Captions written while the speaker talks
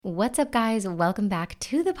What's up, guys? Welcome back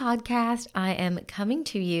to the podcast. I am coming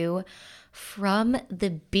to you from the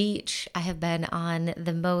beach. I have been on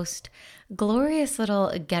the most glorious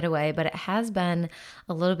little getaway, but it has been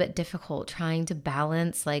a little bit difficult trying to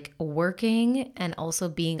balance like working and also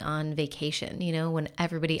being on vacation, when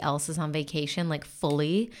everybody else is on vacation, like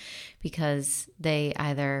fully, because they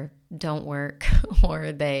either don't work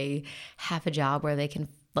or they have a job where they can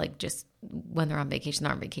like just when they're on vacation,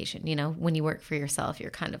 they're on vacation. When you work for yourself,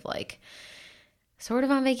 you're kind of like sort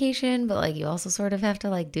of on vacation, but like you also sort of have to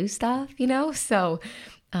like do stuff, So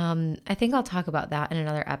I think I'll talk about that in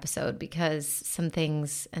another episode because some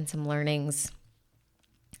things and some learnings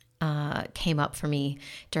came up for me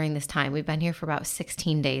during this time. We've been here for about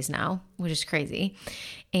 16 days now, which is crazy.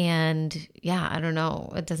 And yeah, I don't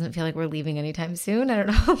know. It doesn't feel like we're leaving anytime soon. I don't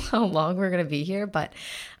know how long we're going to be here, but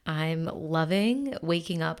I'm loving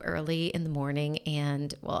waking up early in the morning.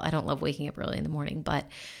 And well, I don't love waking up early in the morning, but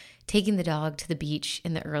taking the dog to the beach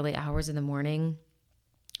in the early hours in the morning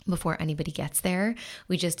before anybody gets there.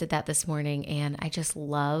 We just did that this morning, and I just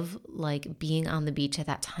love like being on the beach at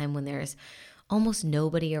that time when there's almost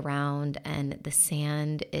nobody around and the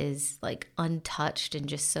sand is like untouched and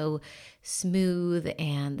just so smooth,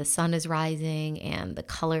 and the sun is rising and the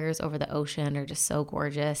colors over the ocean are just so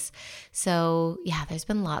gorgeous. So yeah, there's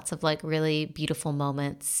been lots of like really beautiful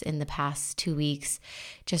moments in the past 2 weeks,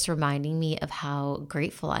 just reminding me of how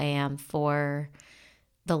grateful I am for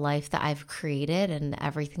the life that I've created and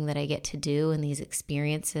everything that I get to do and these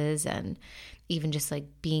experiences, and even just like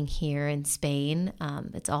being here in Spain.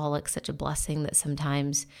 It's all like such a blessing that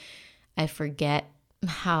sometimes I forget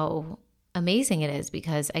how amazing it is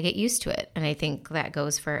because I get used to it. And I think that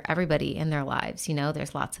goes for everybody in their lives.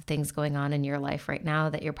 There's lots of things going on in your life right now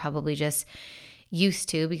that you're probably just used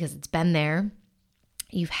to because it's been there.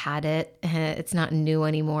 You've had it. It's not new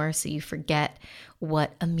anymore. So you forget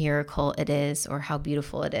what a miracle it is or how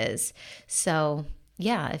beautiful it is. So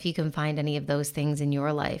yeah, if you can find any of those things in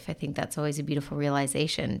your life, I think that's always a beautiful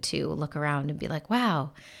realization to look around and be like,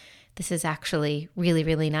 wow, this is actually really,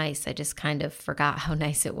 really nice. I just kind of forgot how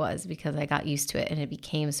nice it was because I got used to it and it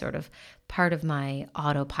became sort of part of my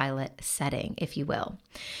autopilot setting, if you will.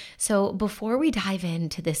 So before we dive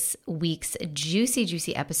into this week's juicy,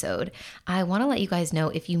 juicy episode, I want to let you guys know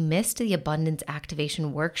if you missed the Abundance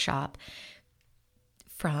Activation Workshop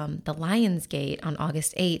from the Lionsgate on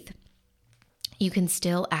August 8th, you can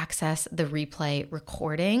still access the replay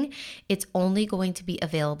recording. It's only going to be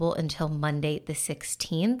available until Monday the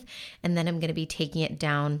 16th, and then I'm going to be taking it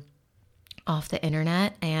down off the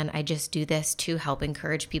internet. And I just do this to help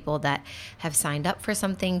encourage people that have signed up for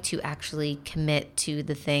something to actually commit to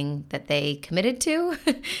the thing that they committed to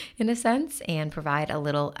in a sense, and provide a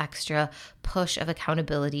little extra push of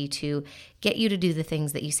accountability to get you to do the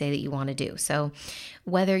things that you say that you want to do. So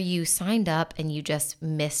whether you signed up and you just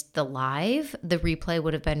missed the live, the replay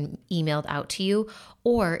would have been emailed out to you.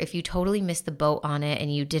 Or if you totally missed the boat on it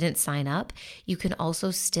and you didn't sign up, you can also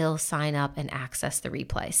still sign up and access the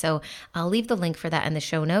replay. So I'll leave the link for that in the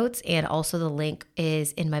show notes. And also the link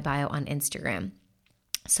is in my bio on Instagram.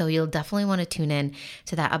 So you'll definitely want to tune in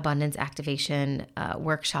to that abundance activation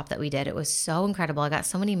workshop that we did. It was so incredible. I got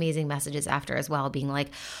so many amazing messages after as well, being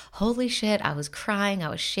like, holy shit, I was crying, I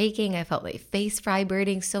was shaking, I felt my face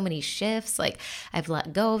vibrating, so many shifts, like I've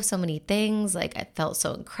let go of so many things, like I felt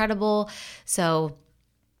so incredible. So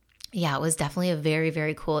yeah, it was definitely a very,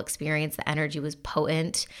 very cool experience. The energy was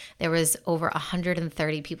potent. There was over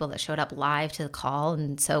 130 people that showed up live to the call.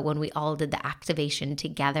 And so when we all did the activation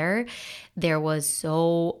together, there was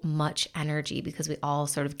so much energy because we all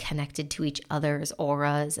sort of connected to each other's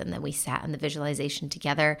auras. And then we sat in the visualization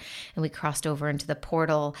together and we crossed over into the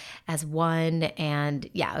portal as one. And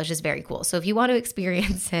yeah, it was just very cool. So if you want to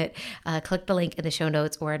experience it, click the link in the show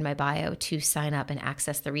notes or in my bio to sign up and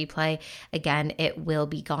access the replay. Again, it will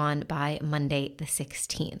be gone by Monday the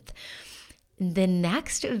 16th. The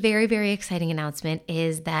next very, very exciting announcement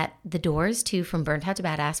is that the doors to From Burnt Out to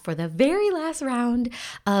Badass for the very last round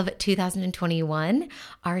of 2021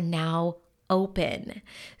 are now open.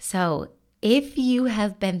 So if you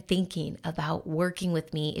have been thinking about working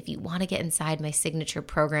with me, if you want to get inside my signature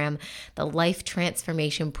program, the Life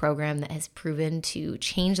Transformation Program that has proven to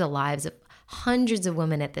change the lives of hundreds of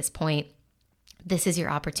women at this point, this is your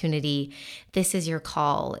opportunity. This is your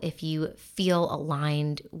call. If you feel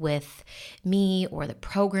aligned with me or the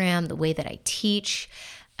program, the way that I teach,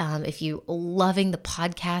 If you're loving the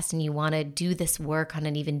podcast and you want to do this work on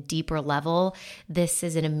an even deeper level, this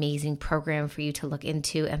is an amazing program for you to look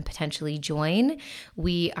into and potentially join.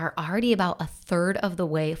 We are already about a third of the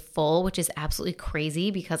way full, which is absolutely crazy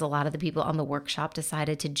because a lot of the people on the workshop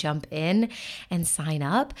decided to jump in and sign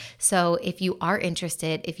up. So if you are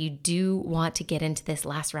interested, if you do want to get into this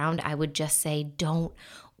last round, I would just say don't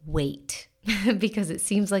wait. Because it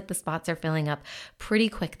seems like the spots are filling up pretty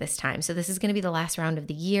quick this time. So this is going to be the last round of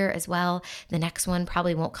the year as well. The next one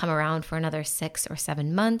probably won't come around for another 6 or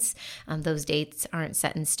 7 months. Those dates aren't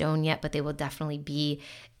set in stone yet, but they will definitely be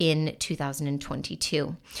in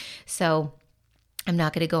 2022. So I'm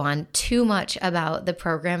not going to go on too much about the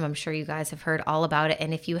program. I'm sure you guys have heard all about it.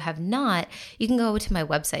 And if you have not, you can go to my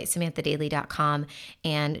website, samanthadaily.com,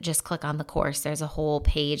 and just click on the course. There's a whole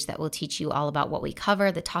page that will teach you all about what we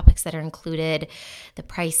cover, the topics that are included, the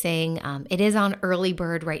pricing. It is on early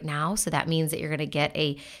bird right now. So that means that you're going to get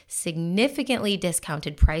a significantly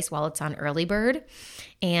discounted price while it's on early bird.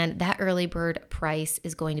 And that early bird price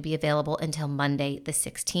is going to be available until Monday, the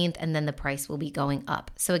 16th, and then the price will be going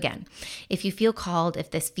up. So again, if you feel called,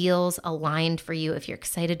 if this feels aligned for you, if you're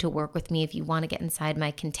excited to work with me, if you want to get inside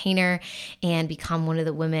my container and become one of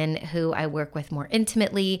the women who I work with more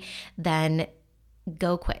intimately, then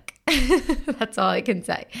go quick. That's all I can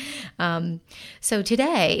say. So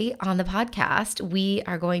today on the podcast, we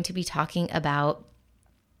are going to be talking about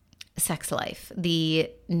Sex Life, the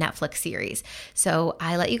Netflix series. So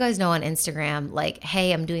I let you guys know on Instagram, like,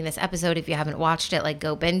 hey, I'm doing this episode. If you haven't watched it, like,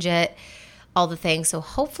 go binge it, all the things. So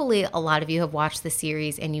hopefully a lot of you have watched the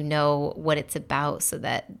series and you know what it's about so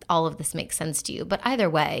that all of this makes sense to you. But either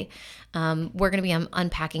way, we're going to be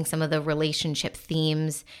unpacking some of the relationship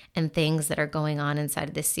themes and things that are going on inside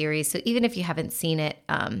of this series. So even if you haven't seen it,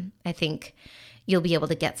 I think you'll be able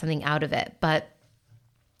to get something out of it. But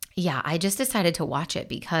yeah, I just decided to watch it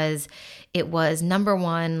because it was number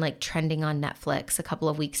one, like trending on Netflix a couple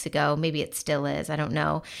of weeks ago. Maybe it still is. I don't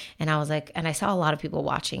know. And I was like, and I saw a lot of people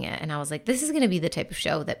watching it and I was like, this is going to be the type of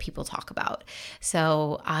show that people talk about.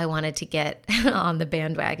 So I wanted to get on the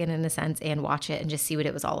bandwagon in a sense and watch it and just see what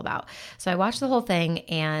it was all about. So I watched the whole thing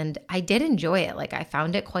and I did enjoy it. Like I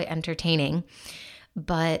found it quite entertaining.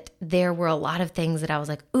 But there were a lot of things that I was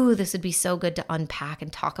like, ooh, this would be so good to unpack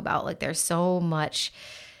and talk about. Like there's so much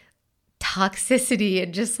toxicity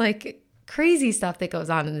and just like crazy stuff that goes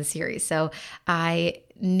on in the series. So I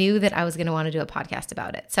knew that I was going to want to do a podcast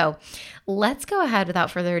about it. So let's go ahead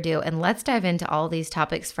without further ado and let's dive into all these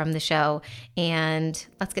topics from the show and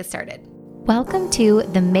let's get started. Welcome to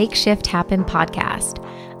the Make Shift Happen podcast.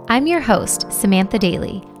 I'm your host, Samantha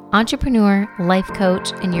Daily, entrepreneur, life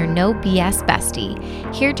coach, and your no BS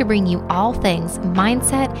bestie, here to bring you all things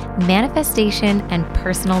mindset, manifestation, and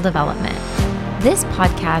personal development. This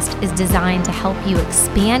podcast is designed to help you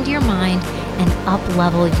expand your mind and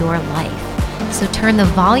up-level your life. So turn the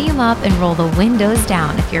volume up and roll the windows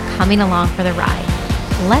down if you're coming along for the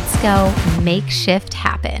ride. Let's go make shift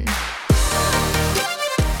happen.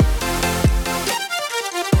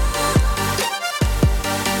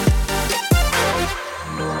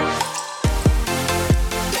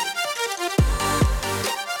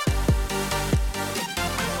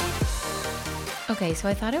 Okay, so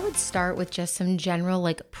I thought I would start with just some general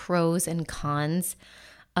like pros and cons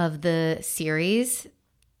of the series.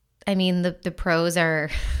 I mean, the pros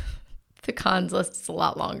are, the cons list is a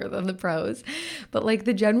lot longer than the pros, but like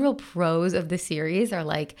the general pros of the series are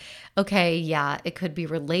like, okay, yeah, it could be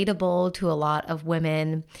relatable to a lot of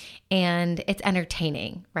women and it's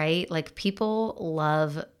entertaining, right? Like people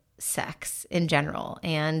love sex in general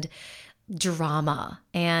and drama,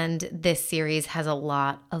 and this series has a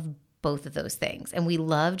lot of both of those things. And we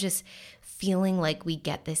love just feeling like we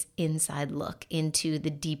get this inside look into the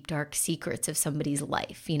deep, dark secrets of somebody's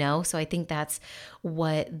life, you know? So I think that's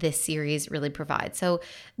what this series really provides. So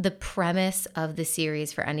the premise of the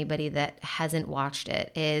series for anybody that hasn't watched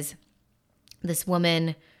it is this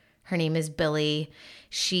woman, her name is Billy.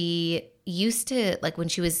 She used to, like when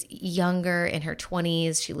she was younger in her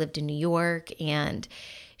 20s, she lived in New York and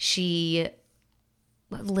she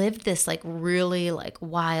lived this like really like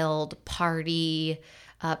wild party,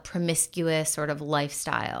 promiscuous sort of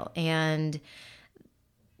lifestyle. And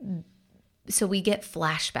so we get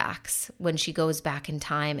flashbacks when she goes back in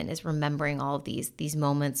time and is remembering all of these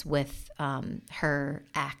moments with her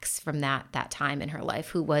ex from that time in her life,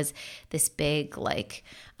 who was this big like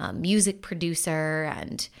music producer,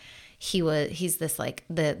 and he's this like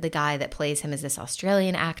the guy that plays him is this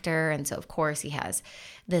Australian actor, and so of course he has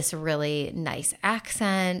this really nice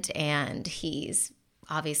accent and he's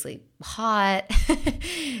obviously hot.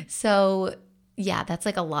 So yeah, that's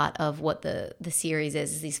like a lot of what the series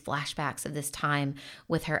is these flashbacks of this time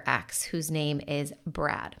with her ex, whose name is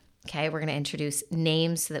Brad. Okay, we're going to introduce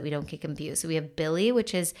names so that we don't get confused. So we have Billy,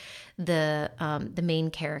 which is the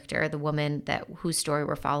main character, the woman that whose story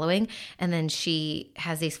we're following, and then she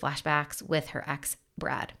has these flashbacks with her ex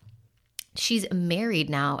Brad. She's married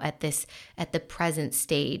now at the present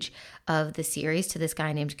stage of the series to this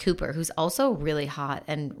guy named Cooper, who's also really hot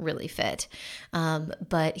and really fit.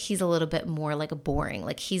 But he's a little bit more like a boring,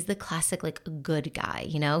 like he's the classic, like good guy,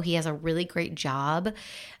 you know, he has a really great job,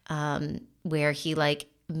 where he like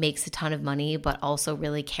makes a ton of money, but also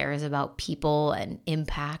really cares about people and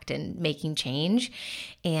impact and making change.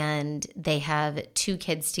 And they have 2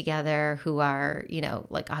 kids together who are, you know,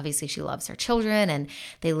 like obviously she loves her children, and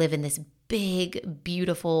they live in this big,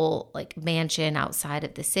 beautiful like mansion outside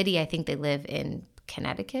of the city. I think they live in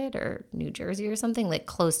Connecticut or New Jersey or something, like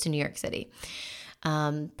close to New York City.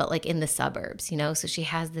 But like in the suburbs, you know? So she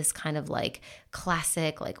has this kind of like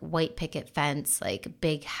classic, like white picket fence, like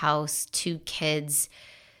big house, 2 kids,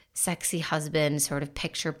 sexy husband, sort of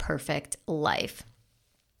picture perfect life.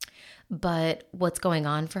 But what's going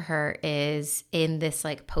on for her is in this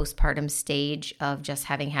like postpartum stage of just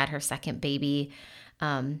having had her second baby,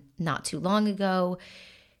 not too long ago,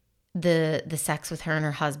 the sex with her and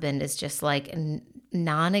her husband is just like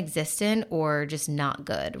non-existent or just not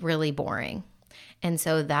good, really boring. And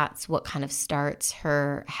so that's what kind of starts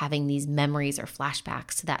her having these memories or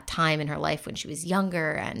flashbacks to that time in her life when she was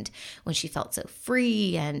younger and when she felt so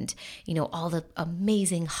free and, you know, all the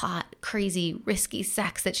amazing, hot, crazy, risky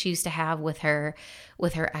sex that she used to have with her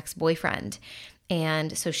ex-boyfriend.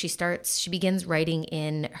 And so she begins writing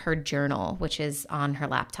in her journal, which is on her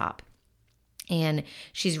laptop. And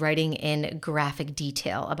she's writing in graphic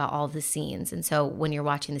detail about all the scenes. And so when you're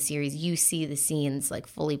watching the series, you see the scenes like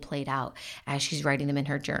fully played out as she's writing them in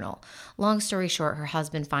her journal. Long story short, her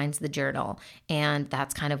husband finds the journal, and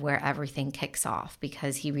that's kind of where everything kicks off,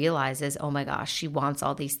 because he realizes, oh my gosh, she wants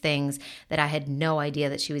all these things that I had no idea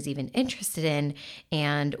that she was even interested in.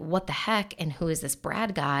 And what the heck? And who is this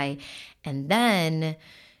Brad guy? And then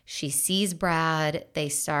she sees Brad. They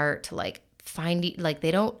start to like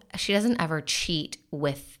she doesn't ever cheat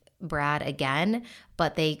with Brad again,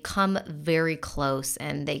 but they come very close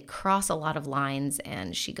and they cross a lot of lines,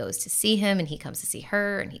 and she goes to see him and he comes to see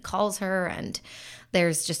her and he calls her, and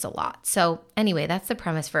there's just a lot. So anyway, that's the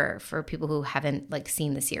premise for people who haven't like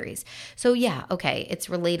seen the series. So yeah, okay, it's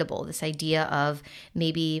relatable. This idea of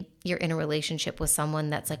maybe you're in a relationship with someone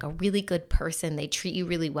that's like a really good person. They treat you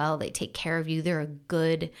really well. They take care of you. They're a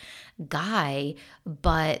good guy,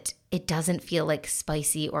 but it doesn't feel like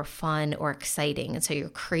spicy or fun or exciting. And so you're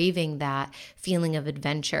craving that feeling of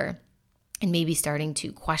adventure and maybe starting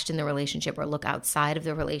to question the relationship or look outside of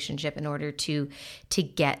the relationship in order to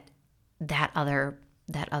get that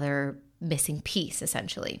other missing piece,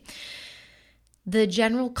 essentially. The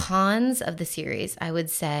general cons of the series, I would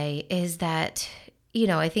say, is that, you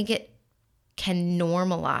know, I think it can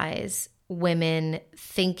normalize women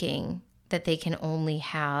thinking that they can only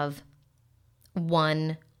have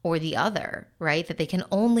one or the other, right? That they can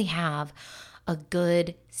only have a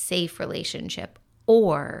good, safe relationship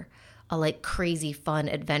or a like crazy, fun,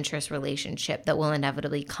 adventurous relationship that will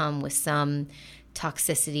inevitably come with some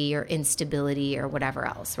toxicity or instability or whatever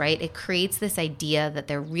else, right? It creates this idea that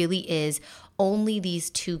there really is only these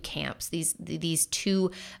 2 camps, these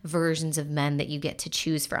 2 versions of men that you get to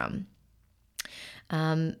choose from.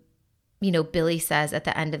 You know, Billy says at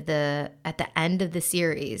the end of the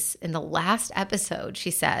series, in the last episode,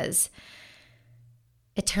 she says,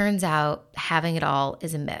 it turns out having it all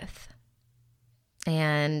is a myth.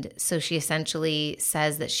 And so she essentially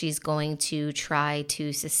says that she's going to try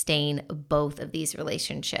to sustain both of these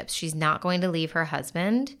relationships. She's not going to leave her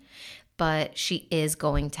husband, but she is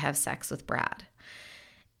going to have sex with Brad.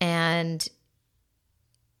 And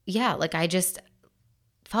yeah, like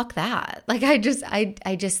fuck that. Like I just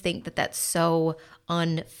think that that's so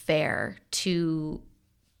unfair to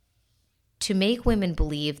make women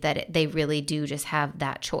believe that they really do just have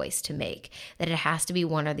that choice to make, that it has to be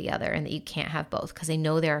one or the other and that you can't have both. Because I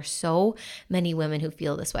know there are so many women who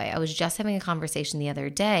feel this way. I was just having a conversation the other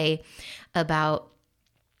day about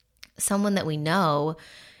someone that we know,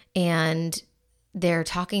 and they're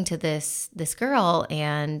talking to this girl,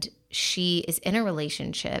 and she is in a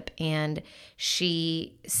relationship, and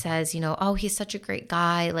she says, you know, oh, he's such a great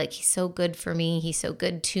guy. Like, he's so good for me. He's so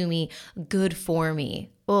good to me, good for me.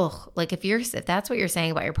 Ugh. Like if that's what you're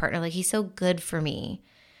saying about your partner, like he's so good for me.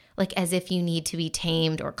 like as if you need to be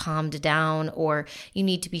tamed or calmed down, or you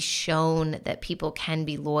need to be shown that people can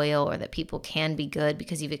be loyal or that people can be good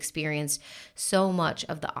because you've experienced so much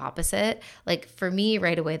of the opposite. Like for me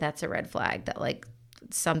right away, that's a red flag that like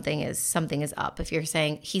something is up. If you're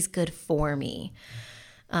saying he's good for me.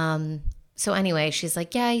 So anyway, she's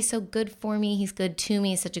like, yeah, he's so good for me. He's good to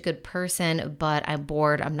me. He's such a good person, but I'm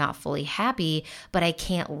bored. I'm not fully happy, but I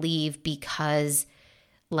can't leave because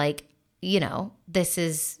like, you know, this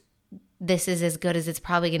is as good as it's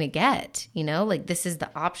probably going to get, you know, like this is the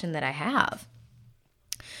option that I have.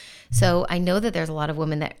 So I know that there's a lot of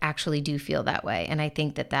women that actually do feel that way. And I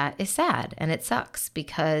think that that is sad and it sucks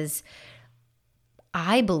because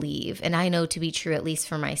I believe, and I know to be true, at least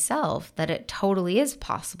for myself, that it totally is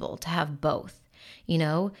possible to have both. You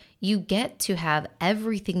know, you get to have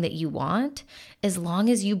everything that you want as long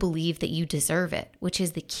as you believe that you deserve it, which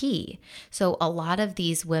is the key. So a lot of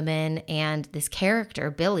these women and this character,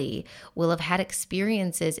 Billie, will have had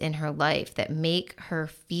experiences in her life that make her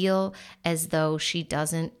feel as though she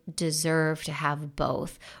doesn't deserve to have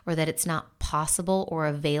both, or that it's not possible or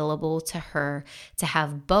available to her to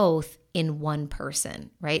have both in one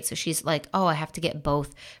person, right? So she's like, oh, I have to get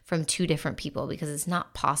both from two different people because it's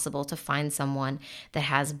not possible to find someone that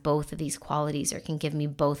has both of these qualities or can give me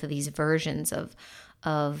both of these versions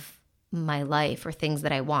of my life or things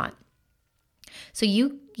that I want. So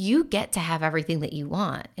you get to have everything that you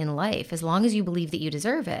want in life as long as you believe that you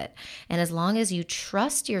deserve it. And as long as you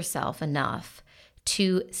trust yourself enough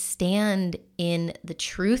to stand in the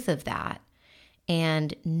truth of that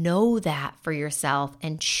and know that for yourself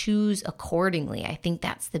and choose accordingly. I think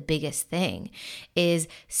that's the biggest thing, is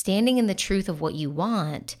standing in the truth of what you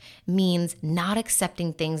want means not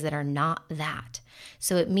accepting things that are not that.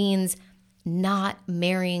 So it means not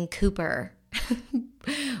marrying Cooper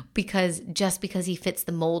because he fits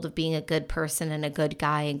the mold of being a good person and a good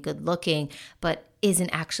guy and good looking, but isn't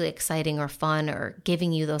actually exciting or fun or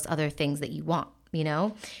giving you those other things that you want. You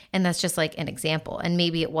know, and that's just like an example. And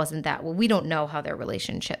maybe it wasn't that. Well, we don't know how their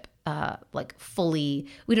relationship, we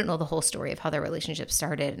don't know the whole story of how their relationship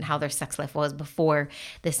started and how their sex life was before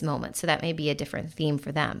this moment. So that may be a different theme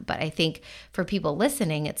for them. But I think for people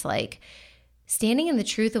listening, it's like standing in the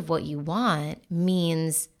truth of what you want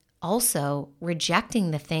means also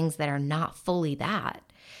rejecting the things that are not fully that.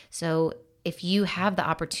 So if you have the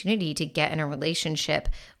opportunity to get in a relationship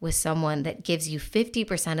with someone that gives you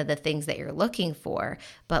 50% of the things that you're looking for,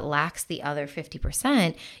 but lacks the other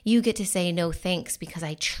 50%, you get to say no thanks because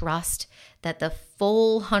I trust that the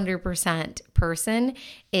full 100% person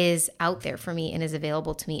is out there for me and is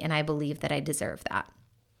available to me, and I believe that I deserve that.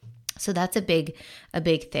 So that's a big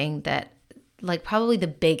thing that, like, probably the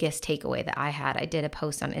biggest takeaway that I had. I did a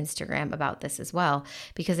post on Instagram about this as well,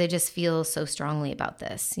 because I just feel so strongly about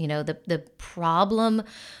this. You know, the problem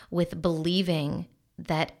with believing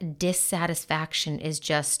that dissatisfaction is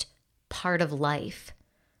just part of life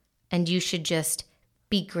and you should just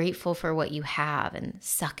be grateful for what you have and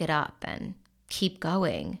suck it up and keep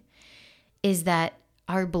going is that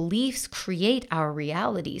our beliefs create our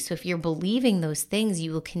reality. So if you're believing those things,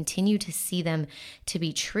 you will continue to see them to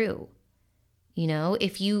be true. You know,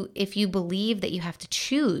 if you believe that you have to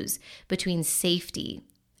choose between safety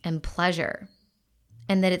and pleasure,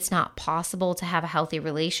 and that it's not possible to have a healthy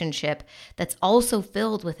relationship that's also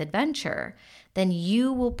filled with adventure, then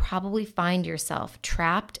you will probably find yourself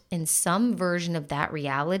trapped in some version of that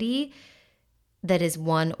reality that is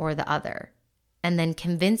one or the other. And then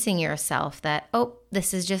convincing yourself that, oh,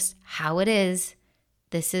 this is just how it is.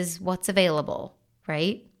 This is what's available,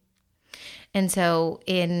 right? And so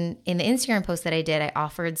in the Instagram post that I did, I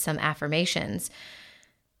offered some affirmations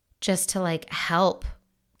just to like help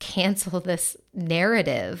cancel this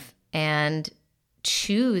narrative and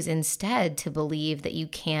choose instead to believe that you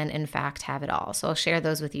can in fact have it all. So I'll share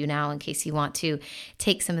those with you now in case you want to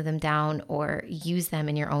take some of them down or use them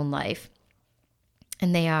in your own life.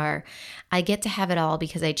 And they are, I get to have it all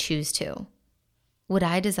because I choose to. What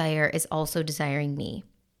I desire is also desiring me.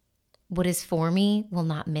 What is for me will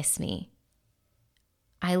not miss me.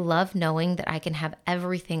 I love knowing that I can have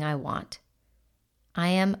everything I want. I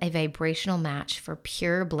am a vibrational match for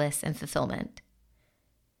pure bliss and fulfillment.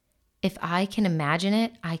 If I can imagine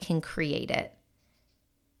it, I can create it.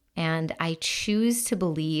 And I choose to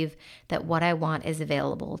believe that what I want is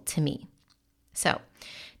available to me. So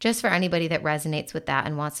just for anybody that resonates with that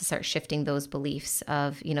and wants to start shifting those beliefs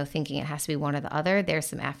of, you know, thinking it has to be one or the other, there's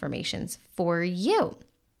some affirmations for you.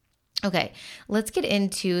 Okay, let's get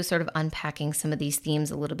into sort of unpacking some of these themes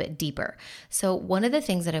a little bit deeper. So, one of the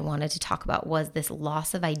things that I wanted to talk about was this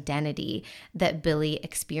loss of identity that Billie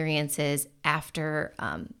experiences after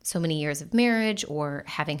so many years of marriage or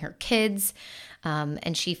having her kids.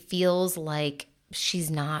 And she feels like she's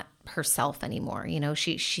not herself anymore. You know,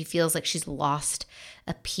 she feels like she's lost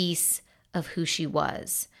a piece of who she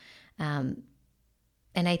was.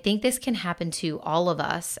 And I think this can happen to all of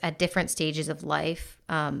us at different stages of life.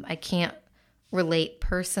 I can't relate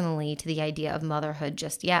personally to the idea of motherhood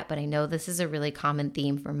just yet, but I know this is a really common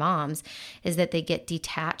theme for moms, is that they get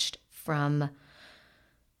detached from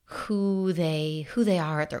who they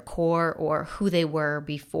are at their core, or who they were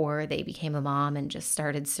before they became a mom and just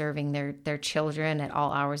started serving their children at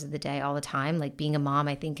all hours of the day, all the time. Like, being a mom,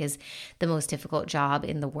 I think, is the most difficult job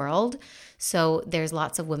in the world. So there's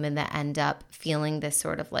lots of women that end up feeling this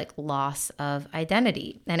sort of like loss of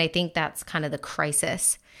identity. And I think that's kind of the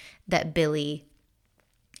crisis that Billie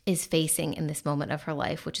is facing in this moment of her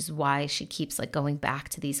life, which is why she keeps like going back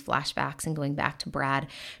to these flashbacks and going back to Brad,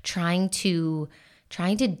 trying to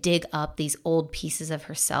dig up these old pieces of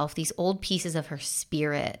herself, these old pieces of her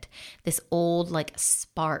spirit, this old like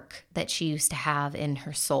spark that she used to have in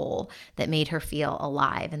her soul that made her feel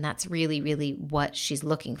alive. And that's really, really what she's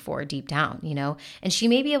looking for deep down, you know? And she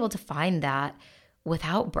may be able to find that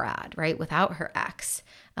without Brad, right? Without her ex.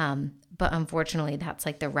 But unfortunately, that's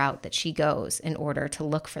like the route that she goes in order to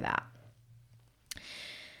look for that.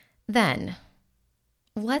 Then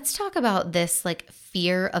let's talk about this like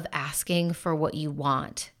fear of asking for what you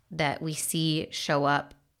want that we see show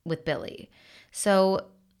up with Billie. So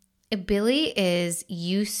Billie is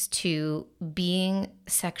used to being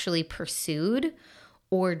sexually pursued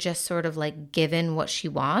or just sort of like given what she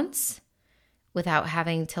wants without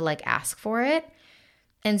having to like ask for it.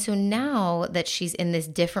 And so now that she's in this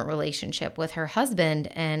different relationship with her husband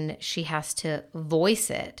and she has to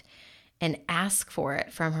voice it and ask for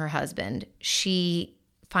it from her husband, she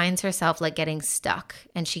finds herself like getting stuck,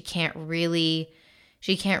 and she can't really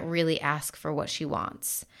ask for what she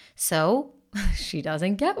wants. So she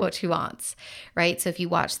doesn't get what she wants, right? So if you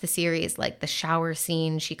watch the series, like the shower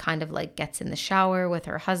scene, she kind of like gets in the shower with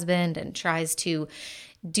her husband and tries to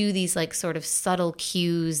do these like sort of subtle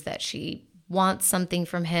cues that she wants something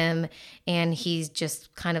from him, and he's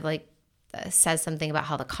just kind of like says something about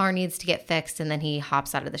how the car needs to get fixed, and then he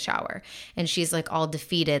hops out of the shower and she's like all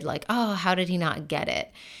defeated, like, oh, how did he not get it?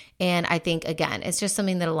 And I think, again, it's just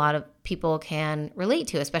something that a lot of people can relate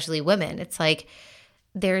to, especially women. It's like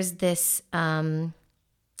there's this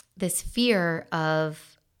this fear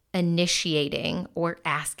of initiating or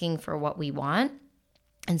asking for what we want.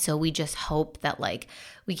 And so we just hope that like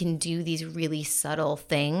we can do these really subtle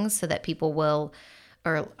things so that people will,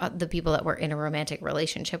 or the people that we're in a romantic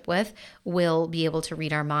relationship with, will be able to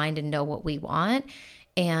read our mind and know what we want.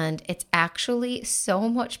 And it's actually so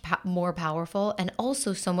much more powerful, and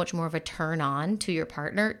also so much more of a turn on to your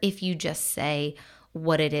partner if you just say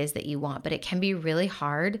what it is that you want. But it can be really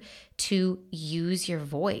hard to use your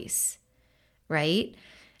voice, right?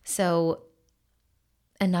 So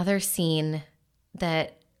another scene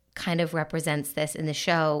that kind of represents this in the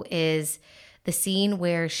show is the scene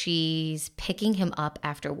where she's picking him up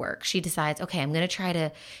after work. She decides, okay, I'm going to try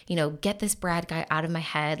to, get this Brad guy out of my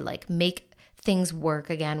head, like make things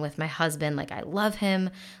work again with my husband. Like, I love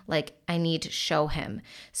him. Like, I need to show him.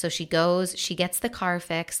 So she goes, she gets the car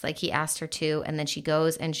fixed like he asked her to. And then she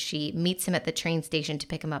goes and she meets him at the train station to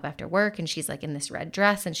pick him up after work. And she's like in this red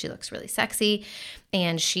dress and she looks really sexy.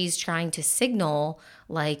 And she's trying to signal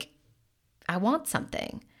like, I want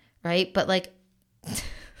something, right? But like,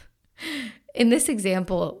 in this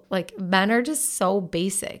example, like men are just so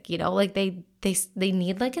basic, like they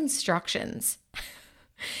need like instructions.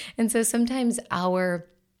 And so sometimes our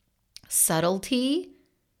subtlety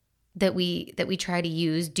that we try to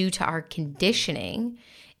use due to our conditioning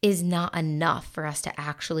is not enough for us to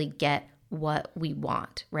actually get what we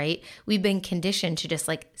want, right? We've been conditioned to just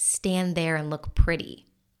like stand there and look pretty.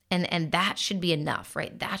 And that should be enough,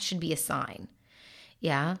 right? That should be a sign.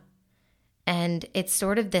 Yeah. And it's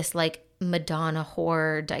sort of this like Madonna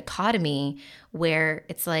whore dichotomy where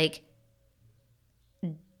it's like,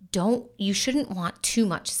 you shouldn't want too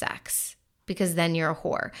much sex because then you're a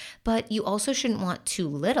whore, but you also shouldn't want too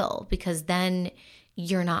little because then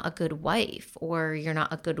you're not a good wife, or you're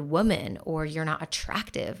not a good woman, or you're not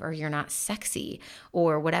attractive, or you're not sexy,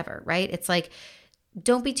 or whatever, right? It's like,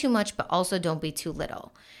 don't be too much, but also don't be too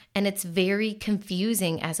little. And it's very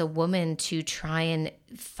confusing as a woman to try and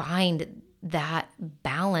find that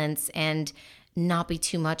balance and not be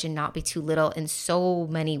too much and not be too little in so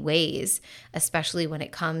many ways, especially when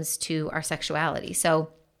it comes to our sexuality.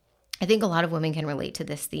 So I think a lot of women can relate to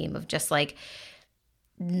this theme of just like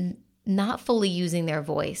not fully using their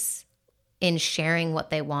voice in sharing what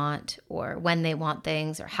they want or when they want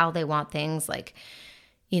things or how they want things, like,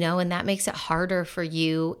 and that makes it harder for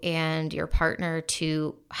you and your partner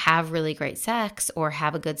to have really great sex or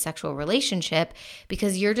have a good sexual relationship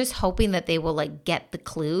because you're just hoping that they will like get the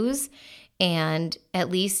clues. And at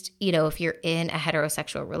least, if you're in a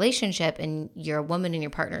heterosexual relationship and you're a woman and your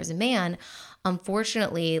partner is a man,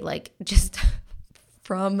 unfortunately, like just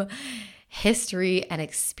from history and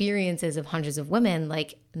experiences of hundreds of women,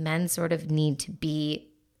 like men sort of need to be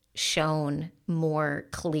shown more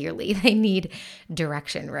clearly. They need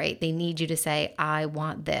direction, right? They need you to say, I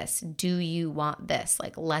want this. Do you want this?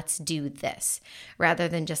 Like, let's do this, rather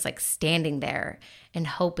than just like standing there and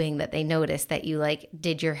hoping that they notice that you like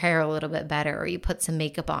did your hair a little bit better or you put some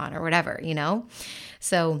makeup on or whatever,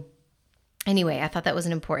 So anyway, I thought that was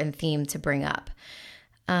an important theme to bring up.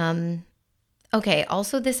 Okay.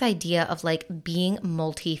 Also this idea of like being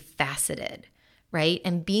multifaceted, right?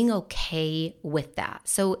 And being okay with that.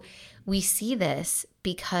 So we see this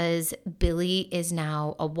because Billie is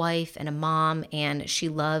now a wife and a mom, and she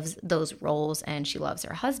loves those roles and she loves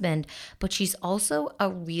her husband, but she's also a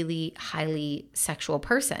really highly sexual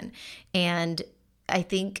person. And I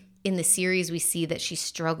think in the series, we see that she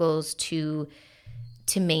struggles to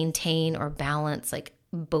maintain or balance like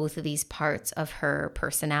both of these parts of her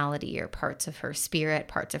personality or parts of her spirit,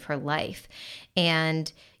 parts of her life.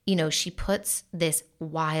 And she puts this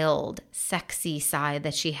wild, sexy side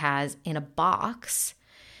that she has in a box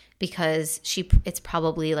because it's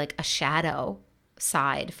probably like a shadow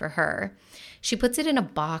side for her. She puts it in a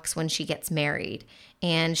box when she gets married,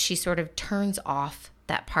 and she sort of turns off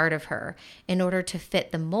that part of her in order to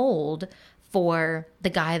fit the mold for the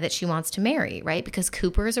guy that she wants to marry, right? Because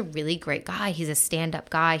Cooper is a really great guy. He's a stand-up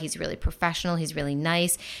guy. He's really professional. He's really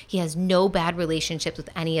nice. He has no bad relationships with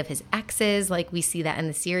any of his exes. Like we see that in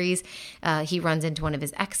the series. He runs into one of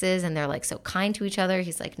his exes and they're like so kind to each other.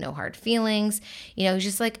 He's like no hard feelings. He's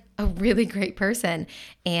just like a really great person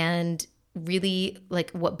and really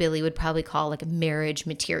like what Billie would probably call like marriage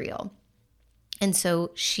material. And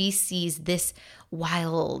so she sees this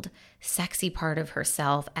wild, sexy part of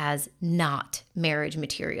herself as not marriage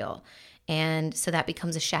material. And so that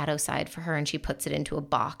becomes a shadow side for her, and she puts it into a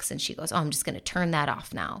box and she goes, oh, I'm just going to turn that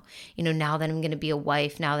off now. Now that I'm going to be a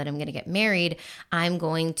wife, now that I'm going to get married, I'm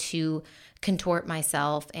going to contort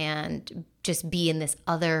myself and just be in this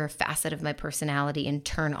other facet of my personality and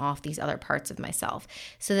turn off these other parts of myself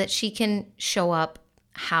so that she can show up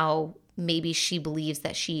how maybe she believes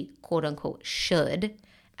that she quote unquote should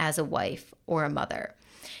as a wife or a mother.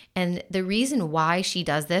 And the reason why she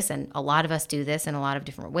does this, and a lot of us do this in a lot of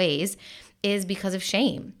different ways, is because of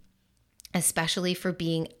shame, especially for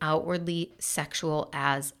being outwardly sexual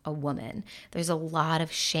as a woman. There's a lot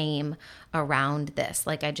of shame around this.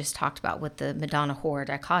 Like I just talked about with the Madonna whore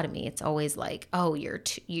dichotomy. It's always like, oh, you're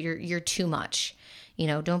too much.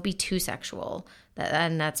 Don't be too sexual.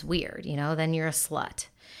 And that's weird. Then you're a slut.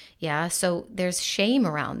 Yeah. So there's shame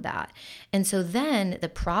around that. And so then the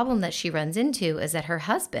problem that she runs into is that her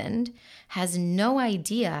husband has no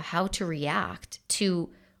idea how to react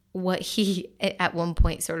to what he at one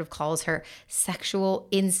point sort of calls her sexual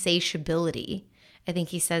insatiability. I think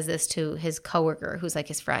he says this to his coworker who's like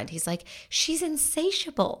his friend. He's like, she's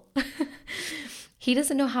insatiable. He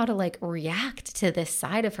doesn't know how to like react to this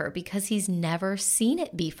side of her because he's never seen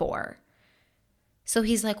it before. So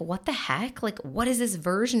he's like, what the heck? Like, what is this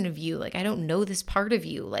version of you? Like, I don't know this part of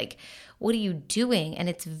you. Like, what are you doing? And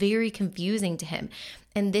it's very confusing to him.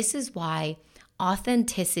 And this is why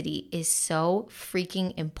authenticity is so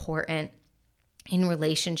freaking important in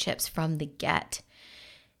relationships from the get.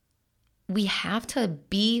 We have to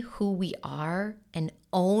be who we are and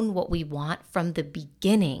own what we want from the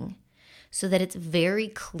beginning so that it's very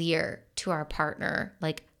clear to our partner,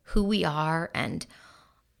 like who we are and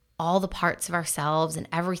all the parts of ourselves and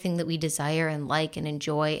everything that we desire and like and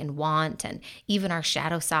enjoy and want, and even our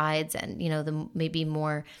shadow sides and, the maybe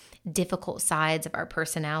more difficult sides of our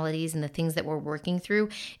personalities and the things that we're working through.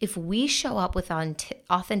 If we show up with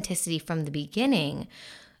authenticity from the beginning,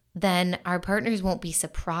 then our partners won't be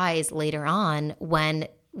surprised later on when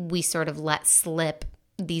we sort of let slip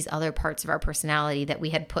these other parts of our personality that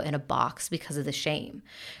we had put in a box because of the shame,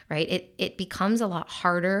 right? It becomes a lot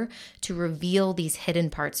harder to reveal these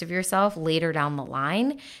hidden parts of yourself later down the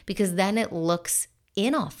line because then it looks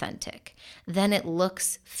inauthentic. Then it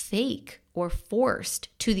looks fake or forced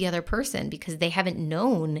to the other person because they haven't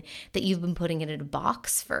known that you've been putting it in a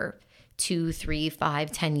box for 2, 3,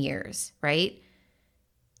 5, 10 years, right?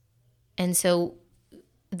 And so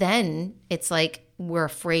then it's like we're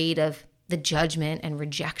afraid of the judgment and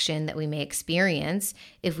rejection that we may experience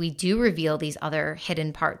if we do reveal these other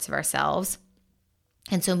hidden parts of ourselves.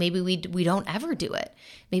 And so maybe we don't ever do it.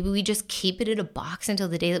 Maybe we just keep it in a box until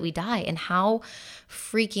the day that we die. And how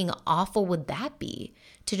freaking awful would that be,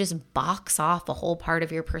 to just box off a whole part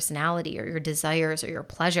of your personality or your desires or your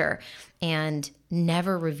pleasure and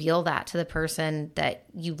never reveal that to the person that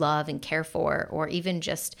you love and care for? Or even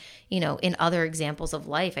just, in other examples of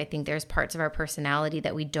life, I think there's parts of our personality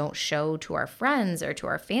that we don't show to our friends or to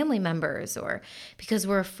our family members, or because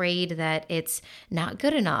we're afraid that it's not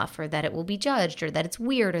good enough, or that it will be judged, or that it's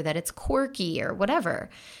weird, or that it's quirky, or whatever.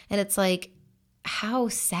 And it's like, how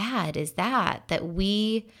sad is that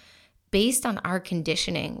we, based on our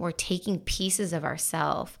conditioning, we're taking pieces of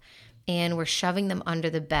ourselves and we're shoving them under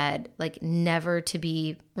the bed, like never to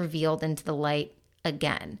be revealed into the light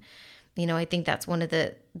again. I think that's one of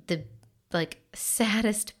the like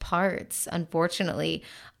saddest parts, unfortunately,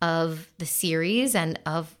 of the series and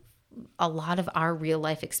of a lot of our real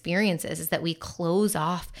life experiences, is that we close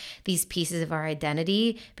off these pieces of our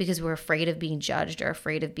identity because we're afraid of being judged or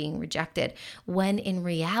afraid of being rejected. When in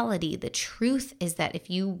reality, the truth is that if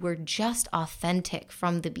you were just authentic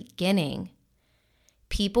from the beginning,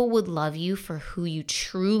 people would love you for who you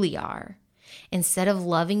truly are, instead of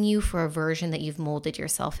loving you for a version that you've molded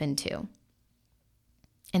yourself into.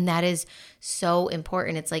 And that is so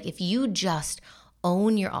important. It's like, if you just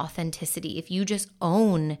own your authenticity, if you just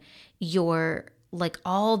own your, like,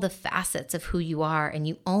 all the facets of who you are, and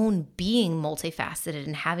you own being multifaceted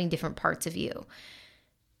and having different parts of you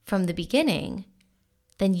from the beginning,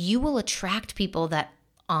 then you will attract people that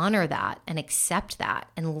honor that and accept that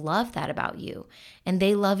and love that about you. And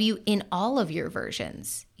they love you in all of your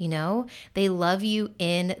versions. They love you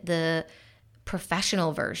in the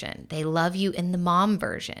professional version. They love you in the mom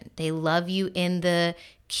version. They love you in the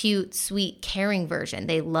cute, sweet, caring version.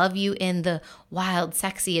 They love you in the wild,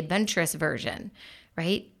 sexy, adventurous version,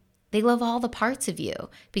 right? They love all the parts of you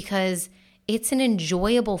because it's an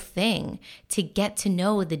enjoyable thing to get to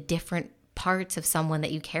know the different parts of someone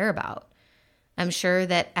that you care about. I'm sure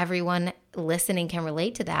that everyone listening can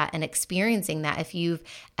relate to that and experiencing that if you've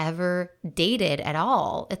ever dated at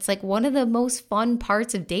all. It's like one of the most fun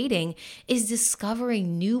parts of dating is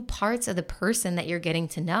discovering new parts of the person that you're getting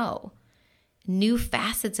to know, new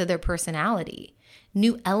facets of their personality,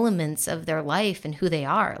 new elements of their life and who they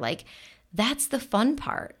are. Like, that's the fun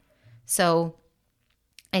part. So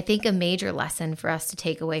I think a major lesson for us to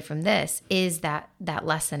take away from this is that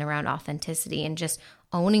lesson around authenticity and just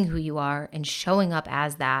owning who you are and showing up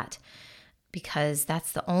as that, because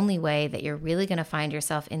that's the only way that you're really going to find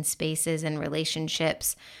yourself in spaces and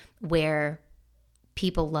relationships where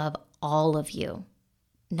people love all of you,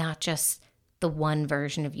 not just the one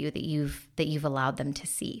version of you that you've allowed them to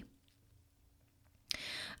see.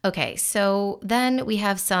 Okay, so then we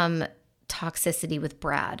have some toxicity with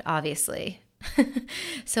Brad, obviously.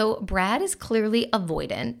 So Brad is clearly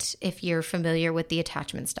avoidant, if you're familiar with the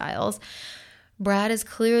attachment styles. Brad is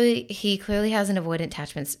clearly has an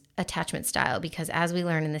avoidant attachment style because, as we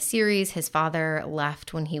learn in the series, his father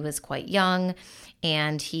left when he was quite young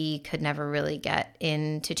and he could never really get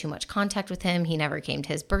into too much contact with him. He never came to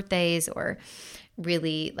his birthdays or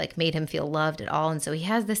really made him feel loved at all. And so he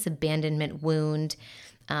has this abandonment wound.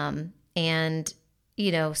 And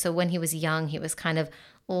so when he was young, he was kind of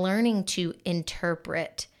learning to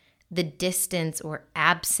interpret the distance or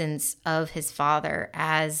absence of his father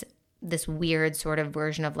as this weird sort of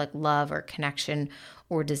version of love or connection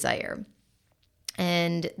or desire.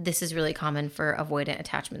 And this is really common for avoidant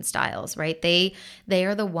attachment styles, right? They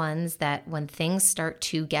are the ones that when things start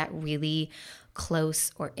to get really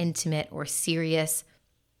close or intimate or serious,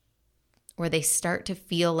 or they start to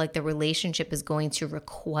feel like the relationship is going to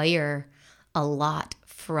require a lot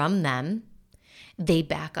from them, they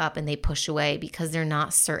back up and they push away because they're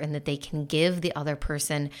not certain that they can give the other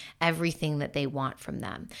person everything that they want from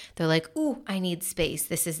them. They're like, "Ooh, I need space.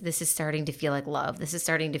 This is starting to feel like love. This is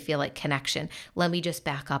starting to feel like connection. Let me just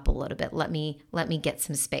back up a little bit. Let me get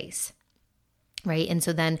some space." Right? And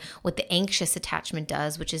so then what the anxious attachment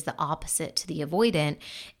does, which is the opposite to the avoidant,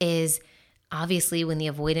 is obviously when the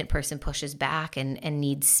avoidant person pushes back and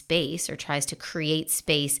needs space or tries to create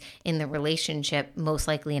space in the relationship, most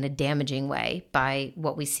likely in a damaging way by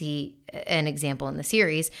what we see an example in the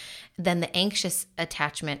series, then the anxious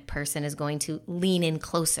attachment person is going to lean in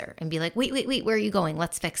closer and be like, wait, where are you going?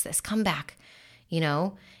 Let's fix this. Come back,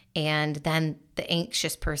 and then the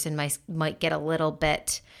anxious person might get a little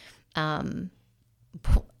bit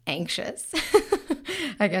anxious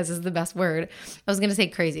I guess is the best word. I was going to say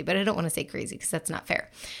crazy, but I don't want to say crazy because that's not fair.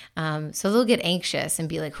 So they'll get anxious and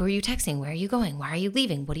be like, who are you texting? Where are you going? Why are you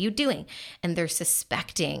leaving? What are you doing? And they're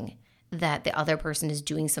suspecting that the other person is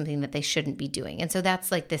doing something that they shouldn't be doing. And so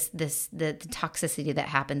that's like the toxicity that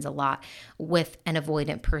happens a lot with an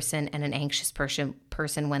avoidant person and an anxious person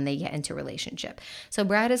when they get into a relationship. So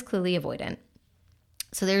Brad is clearly avoidant.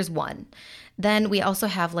 So there's one. Then we also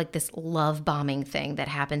have like this love bombing thing that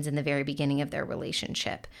happens in the very beginning of their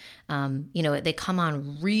relationship. They come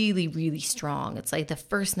on really, really strong. It's like the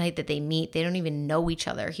first night that they meet, they don't even know each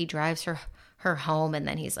other. He drives her home, and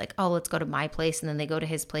then he's like, oh, let's go to my place. And then they go to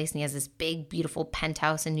his place, and he has this big, beautiful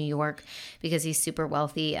penthouse in New York because he's super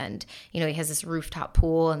wealthy. And, he has this rooftop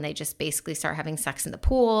pool, and they just basically start having sex in the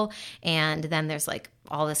pool. And then there's like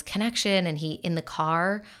all this connection, and he, in the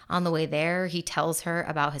car on the way there, he tells her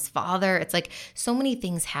about his father. It's like so many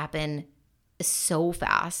things happen so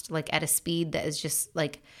fast, like at a speed that is just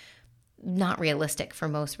like not realistic for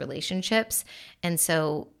most relationships. And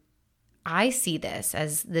so I see this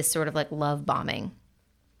as this sort of like love bombing.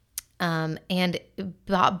 And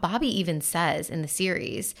Bobby even says in the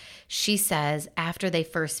series, she says after they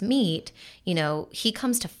first meet, he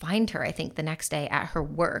comes to find her, I think the next day at her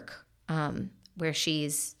work, where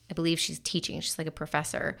I believe she's teaching. She's like a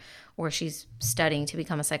professor, or she's studying to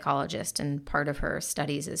become a psychologist. And part of her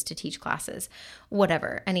studies is to teach classes,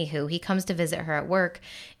 whatever. Anywho, he comes to visit her at work,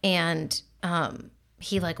 and,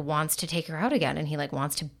 he like wants to take her out again, and he like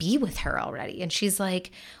wants to be with her already. And she's like,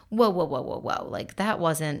 whoa. Like that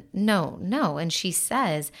wasn't, no. And she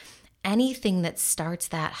says, anything that starts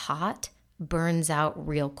that hot burns out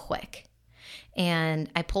real quick. And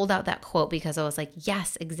I pulled out that quote because I was like,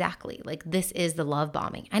 yes, exactly. Like this is the love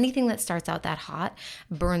bombing. Anything that starts out that hot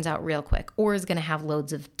burns out real quick, or is going to have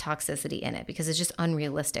loads of toxicity in it, because it's just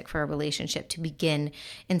unrealistic for a relationship to begin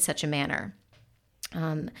in such a manner.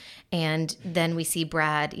 And then we see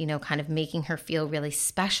Brad, kind of making her feel really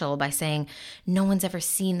special by saying, no one's ever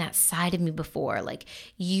seen that side of me before. Like,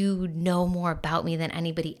 you know more about me than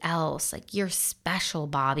anybody else. Like, you're special,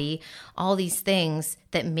 Bobby. All these things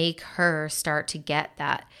that make her start to get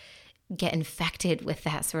get infected with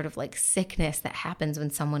that sort of like sickness that happens when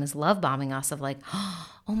someone is love bombing us, of like,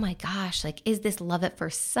 oh my gosh, like, is this love at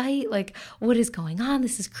first sight? Like, what is going on?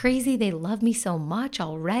 This is crazy. They love me so much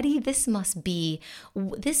already. This must be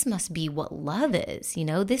what love is,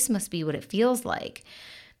 this must be what it feels like.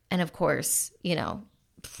 And of course,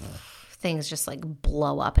 things just like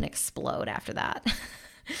blow up and explode after that.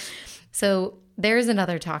 So there's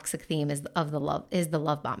another toxic theme is the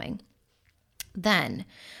love bombing. Then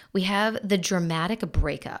we have the dramatic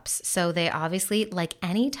breakups. So they obviously, like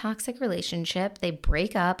any toxic relationship, they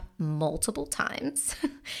break up multiple times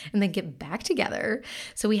and then get back together.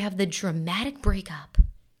 So we have the dramatic breakup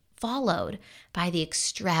followed by the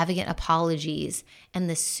extravagant apologies and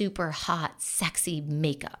the super hot, sexy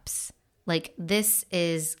makeups. Like, this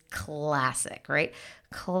is classic, right?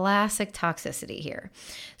 Classic toxicity here.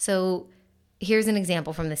 So here's an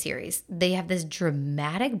example from the series. They have this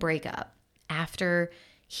dramatic breakup after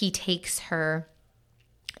he takes her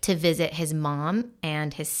to visit his mom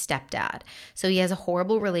and his stepdad. So he has a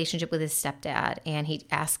horrible relationship with his stepdad, and he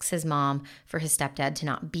asks his mom for his stepdad to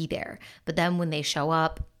not be there. But then when they show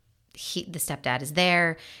up, the stepdad is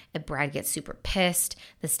there, and Brad gets super pissed.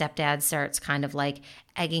 The stepdad starts kind of like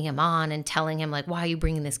egging him on and telling him like, why are you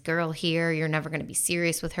bringing this girl here? You're never going to be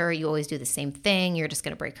serious with her. You always do the same thing. You're just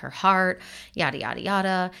going to break her heart, yada, yada,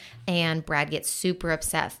 yada. And Brad gets super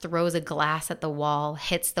upset, throws a glass at the wall,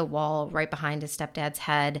 hits the wall right behind his stepdad's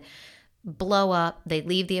head, blow up. They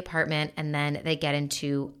leave the apartment, and then they get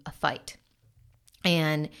into a fight.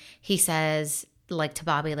 And he says, like, to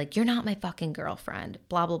Bobby, like, you're not my fucking girlfriend,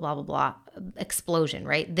 blah, blah, blah, blah, blah, explosion,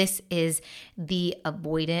 right? This is the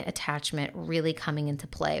avoidant attachment really coming into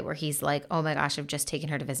play, where he's like, oh my gosh, I've just taken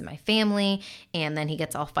her to visit my family. And then he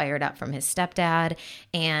gets all fired up from his stepdad,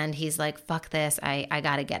 and he's like, fuck this. I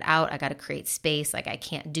got to get out. I got to create space. Like, I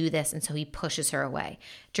can't do this. And so he pushes her away.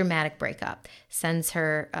 Dramatic breakup, sends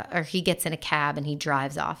her, or he gets in a cab and he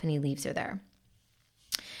drives off and he leaves her there.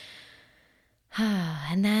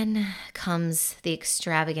 And then comes the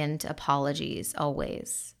extravagant apologies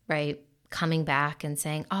always, right? Coming back and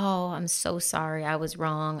saying, oh, I'm so sorry. I was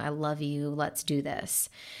wrong. I love you. Let's do this.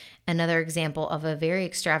 Another example of a very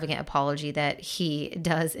extravagant apology that he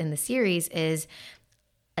does in the series is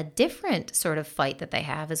a different sort of fight that they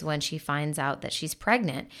have is when she finds out that she's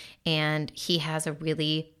pregnant, and he has a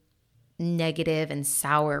really negative and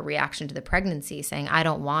sour reaction to the pregnancy, saying, I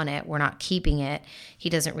don't want it. We're not keeping it.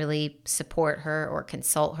 He doesn't really support her or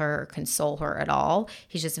consult her or console her at all.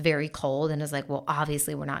 He's just very cold and is like, well,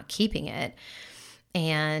 obviously we're not keeping it.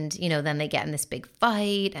 And, then they get in this big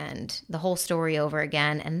fight and the whole story over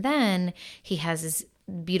again. And then he has this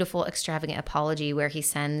beautiful, extravagant apology where he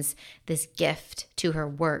sends this gift to her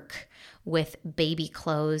work with baby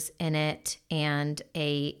clothes in it and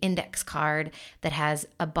a index card that has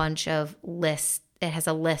a bunch of lists. It has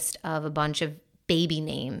a list of a bunch of baby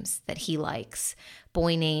names that he likes,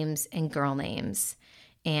 boy names and girl names,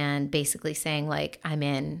 and basically saying like, I'm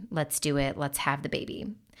in, let's do it, let's have the baby.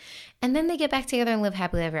 And then they get back together and live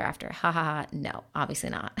happily ever after. Ha ha ha. No, obviously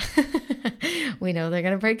not. We know they're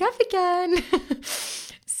going to break up again.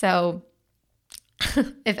 So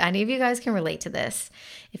if any of you guys can relate to this,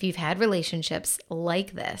 if you've had relationships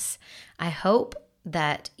like this, I hope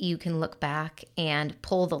that you can look back and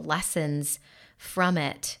pull the lessons from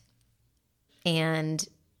it and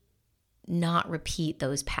not repeat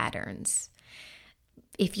those patterns.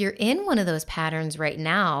 If you're in one of those patterns right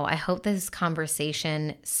now, I hope this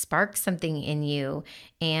conversation sparks something in you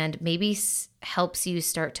and maybe helps you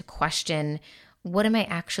start to question, what am I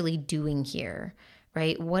actually doing here,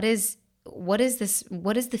 right? What is this?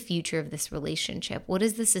 What is the future of this relationship? What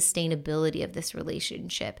is the sustainability of this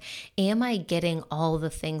relationship? Am I getting all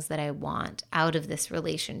the things that I want out of this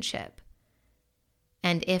relationship?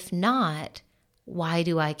 And if not, why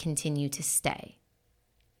do I continue to stay?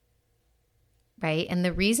 Right? And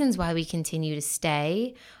the reasons why we continue to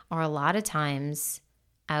stay are a lot of times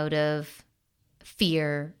out of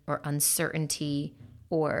fear or uncertainty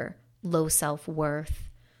or low self-worth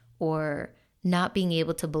or not being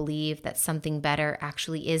able to believe that something better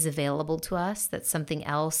actually is available to us, that something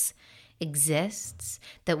else exists,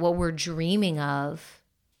 that what we're dreaming of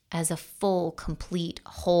as a full, complete,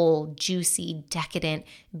 whole, juicy, decadent,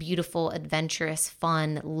 beautiful, adventurous,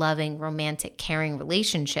 fun, loving, romantic, caring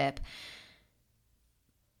relationship,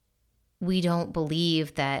 we don't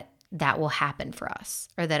believe that will happen for us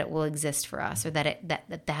or that it will exist for us or that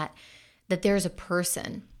there's a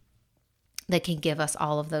person that can give us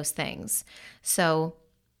all of those things. So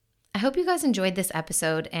I hope you guys enjoyed this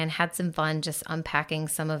episode and had some fun just unpacking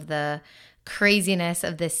some of the craziness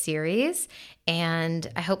of this series. And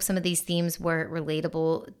I hope some of these themes were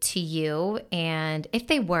relatable to you. And if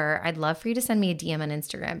they were, I'd love for you to send me a DM on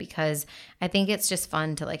Instagram, because I think it's just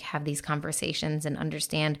fun to like have these conversations and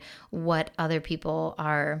understand what other people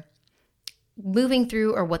are moving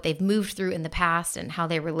through or what they've moved through in the past and how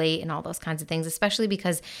they relate and all those kinds of things, especially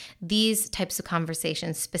because these types of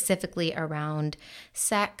conversations specifically around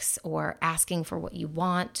sex or asking for what you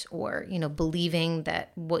want or, believing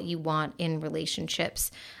that what you want in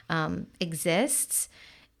relationships exists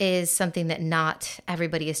is something that not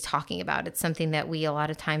everybody is talking about. It's something that we a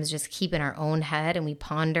lot of times just keep in our own head and we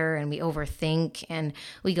ponder and we overthink and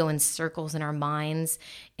we go in circles in our minds.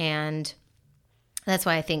 And that's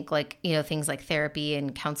why I think things like therapy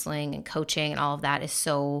and counseling and coaching and all of that is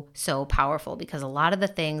so, so powerful, because a lot of the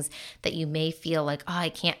things that you may feel like, oh, I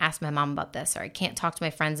can't ask my mom about this, or I can't talk to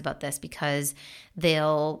my friends about this because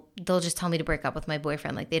they'll just tell me to break up with my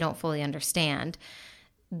boyfriend. Like they don't fully understand.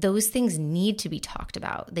 Those things need to be talked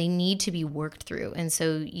about. They need to be worked through. And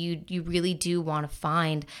so you really do want to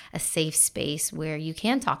find a safe space where you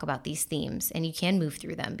can talk about these themes and you can move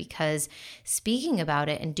through them, because speaking about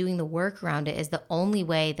it and doing the work around it is the only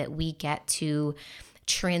way that we get to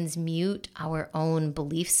transmute our own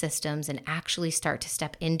belief systems and actually start to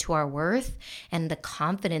step into our worth and the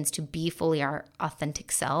confidence to be fully our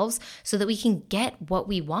authentic selves so that we can get what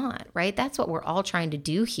we want, right? That's what we're all trying to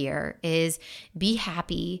do here, is be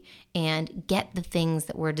happy and get the things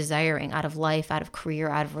that we're desiring out of life, out of career,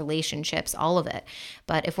 out of relationships, all of it.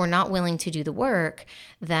 But if we're not willing to do the work,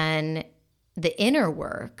 then the inner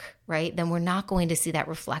work, right, then we're not going to see that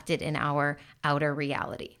reflected in our outer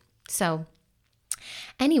reality. So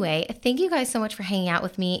anyway, thank you guys so much for hanging out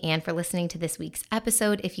with me and for listening to this week's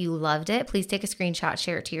episode. If you loved it, please take a screenshot,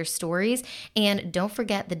 share it to your stories. And don't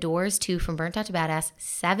forget, the doors to From Burnt Out to Badass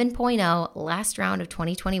 7.0, last round of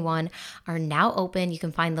 2021, are now open. You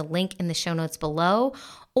can find the link in the show notes below,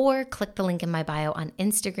 or click the link in my bio on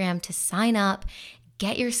Instagram to sign up,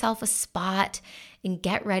 get yourself a spot, and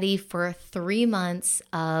get ready for 3 months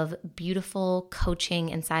of beautiful coaching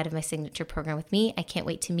inside of my signature program with me. I can't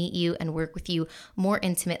wait to meet you and work with you more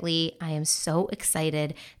intimately. I am so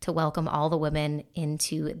excited to welcome all the women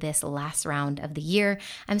into this last round of the year.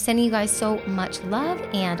 I'm sending you guys so much love,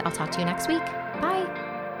 and I'll talk to you next week. Bye.